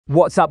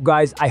What's up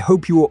guys, I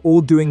hope you are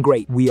all doing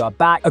great. We are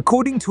back.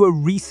 According to a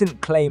recent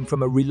claim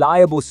from a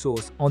reliable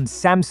source on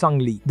Samsung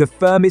Leak, the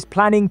firm is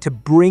planning to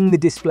bring the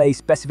display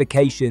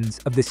specifications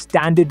of the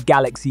standard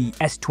Galaxy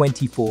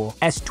S24,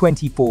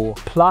 S24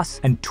 Plus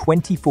and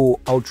 24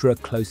 Ultra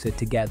closer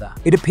together.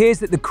 It appears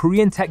that the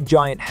Korean tech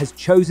giant has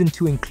chosen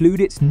to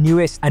include its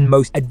newest and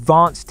most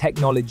advanced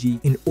technology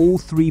in all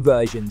three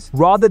versions,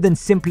 rather than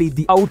simply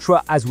the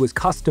Ultra as was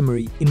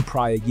customary in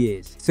prior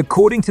years. So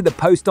according to the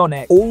post on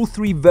X, all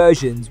three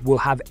versions will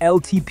have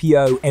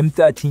LTPO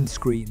M13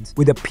 screens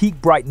with a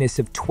peak brightness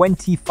of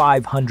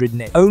 2500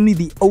 nits. Only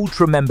the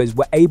Ultra members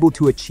were able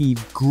to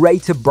achieve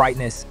greater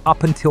brightness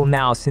up until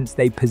now since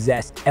they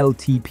possessed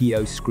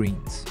LTPO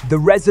screens. The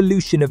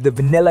resolution of the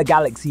vanilla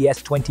Galaxy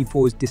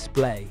S24's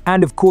display,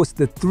 and of course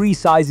the three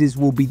sizes,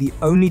 will be the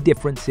only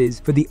differences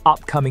for the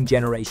upcoming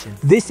generation.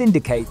 This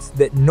indicates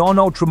that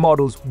non-Ultra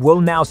models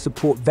will now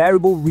support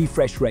variable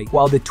refresh rate,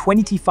 while the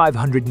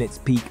 2500 nits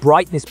peak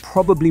brightness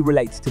probably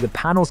relates to the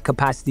panel's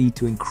capacity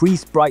to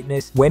increase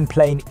brightness when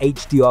playing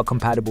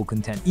HDR-compatible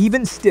content.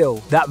 Even still,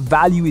 that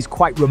value is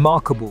quite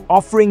remarkable.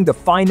 Offering the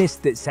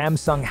finest that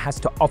Samsung has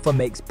to offer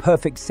makes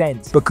perfect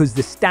sense because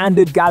the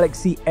standard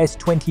Galaxy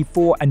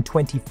S24 and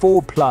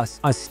 24 Plus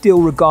are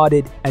still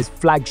regarded as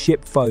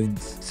flagship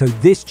phones. So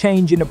this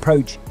change in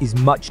approach is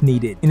much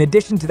needed. In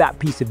addition to that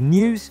piece of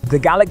news, the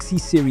Galaxy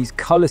series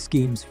color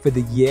schemes for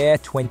the year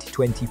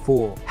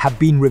 2024 have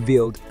been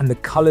revealed, and the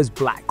colors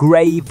black,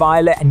 gray,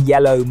 violet, and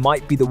yellow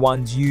might be the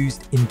ones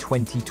used in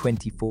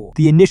 2024.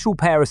 The initial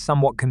pair are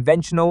somewhat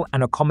conventional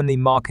and are commonly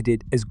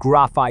marketed as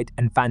graphite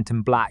and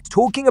phantom black.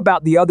 Talking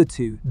about the other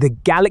two, the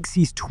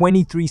Galaxy's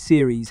 23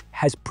 series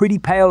has pretty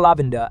pale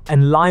lavender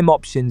and lime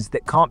options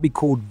that can't be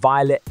called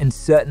violet and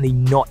certainly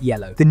not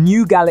yellow. The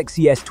new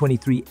Galaxy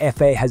S23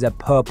 FA has a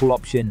purple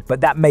option,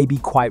 but that may be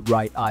quite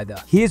right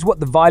either. Here's what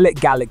the Violet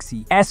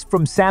Galaxy S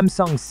from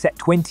Samsung's Set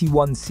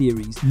 21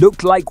 series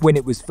looked like when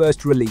it was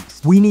first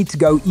released. We need to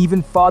go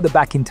even farther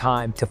back in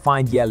time to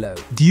find yellow.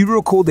 Do you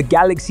recall the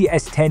Galaxy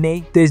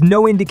S10e? There's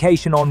no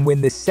indication on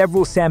when the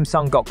several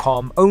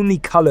Samsung.com only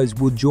colors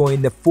will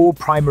join the four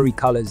primary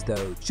colors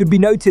though. Should be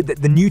noted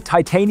that the new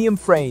titanium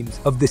frames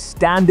of the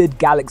standard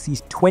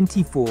Galaxy's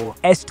 24,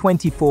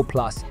 S24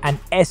 Plus and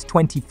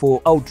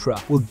S24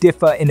 Ultra will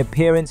differ in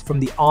appearance from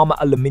the armor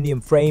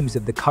aluminum frames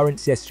of the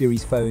current S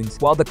series phones,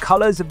 while the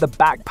colors of the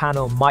back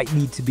panel might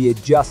need to be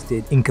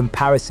adjusted in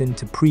comparison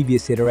to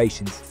previous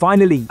iterations.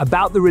 Finally,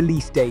 about the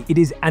release date, it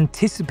is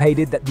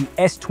anticipated that the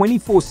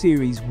S24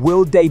 series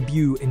will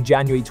debut in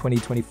January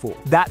 2024.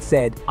 That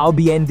said, I'll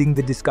be ending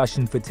the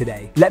discussion for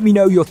today. Let me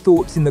know your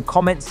thoughts in the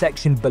comment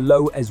section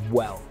below as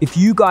well. If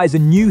you guys are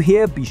new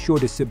here, be sure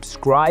to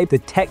subscribe. The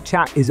tech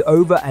chat is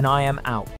over and I am out.